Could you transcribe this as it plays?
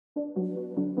There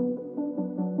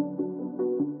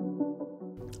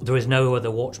is no other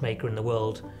watchmaker in the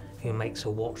world who makes a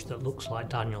watch that looks like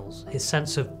Daniel's. His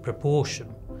sense of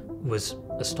proportion was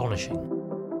astonishing.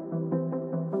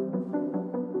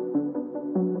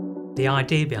 The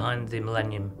idea behind the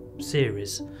Millennium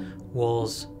series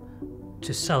was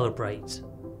to celebrate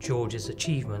George's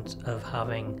achievement of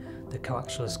having the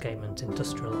coaxial escapement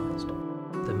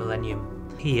industrialised. The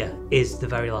Millennium here is the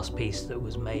very last piece that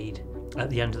was made at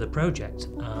the end of the project,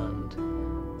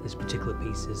 and this particular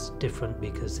piece is different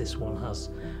because this one has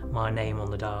my name on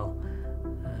the dial.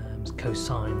 It's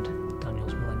co-signed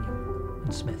Daniels, Millennium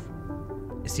and Smith.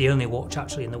 It's the only watch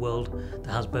actually in the world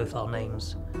that has both our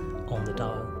names on the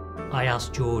dial. I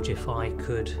asked George if I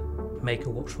could make a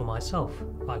watch for myself,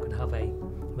 if I could have a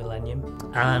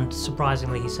Millennium, and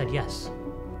surprisingly he said yes.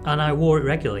 And I wore it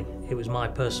regularly. It was my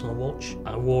personal watch.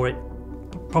 I wore it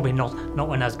probably not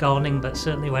when I was gardening, but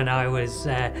certainly when I was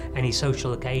any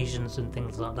social occasions and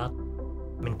things like that.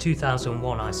 In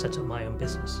 2001 I set up my own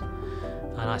business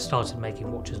and I started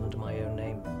making watches under my own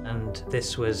name, and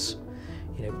this was,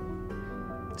 you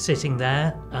know, sitting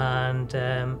there, and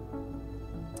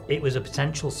it was a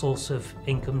potential source of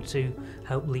income to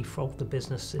help leapfrog the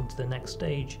business into the next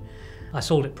stage. I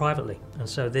sold it privately, and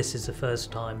so this is the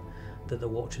first time that the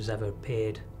watch has ever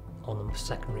appeared on the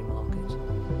secondary market.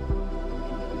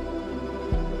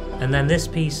 And then this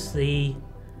piece, the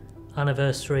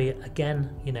anniversary,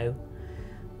 again, you know,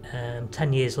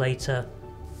 10 years later,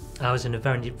 I was in a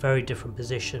very different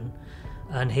position,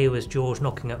 and here was George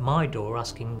knocking at my door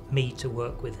asking me to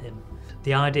work with him.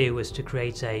 The idea was to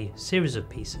create a series of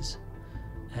pieces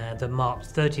that marked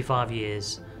 35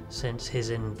 years since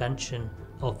his invention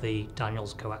of the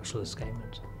Daniels coaxial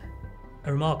escapement.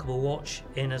 A remarkable watch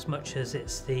in as much as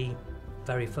it's the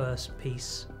very first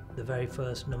piece, the very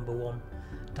first #1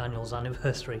 Daniels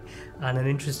anniversary. And an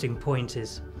interesting point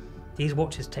is these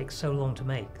watches take so long to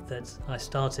make that I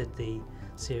started the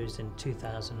series in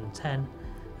 2010,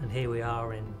 and here we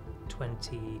are in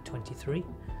 2023,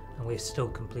 and we're still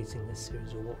completing this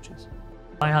series of watches.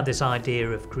 I had this idea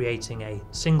of creating a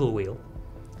single wheel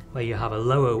where you have a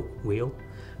lower wheel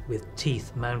with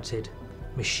teeth mounted,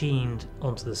 machined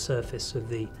onto the surface of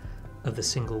the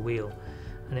single wheel,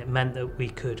 and it meant that we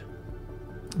could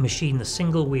machine the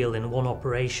single wheel in one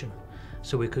operation,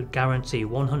 so we could guarantee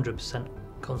 100%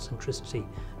 concentricity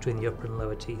between the upper and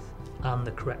lower teeth and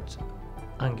the correct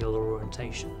angular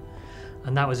orientation.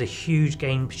 And that was a huge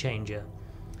game changer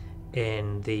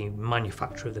in the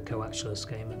manufacture of the coaxial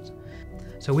escapement.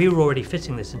 So we were already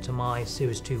fitting this into my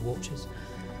Series 2 watches,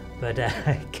 but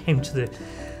it came to the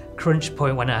crunch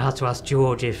point when I had to ask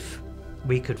George if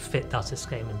we could fit that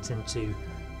escapement into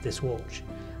this watch.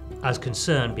 I was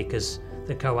concerned because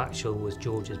the coaxial was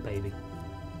George's baby.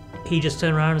 He just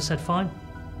turned around and said, fine,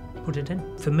 put it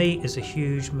in. For me, it's a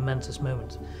huge momentous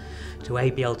moment to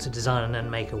be able to design and then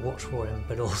make a watch for him,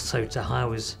 but also to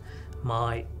house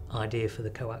my idea for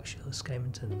the coaxial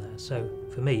escapement in there. So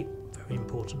for me, very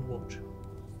important watch.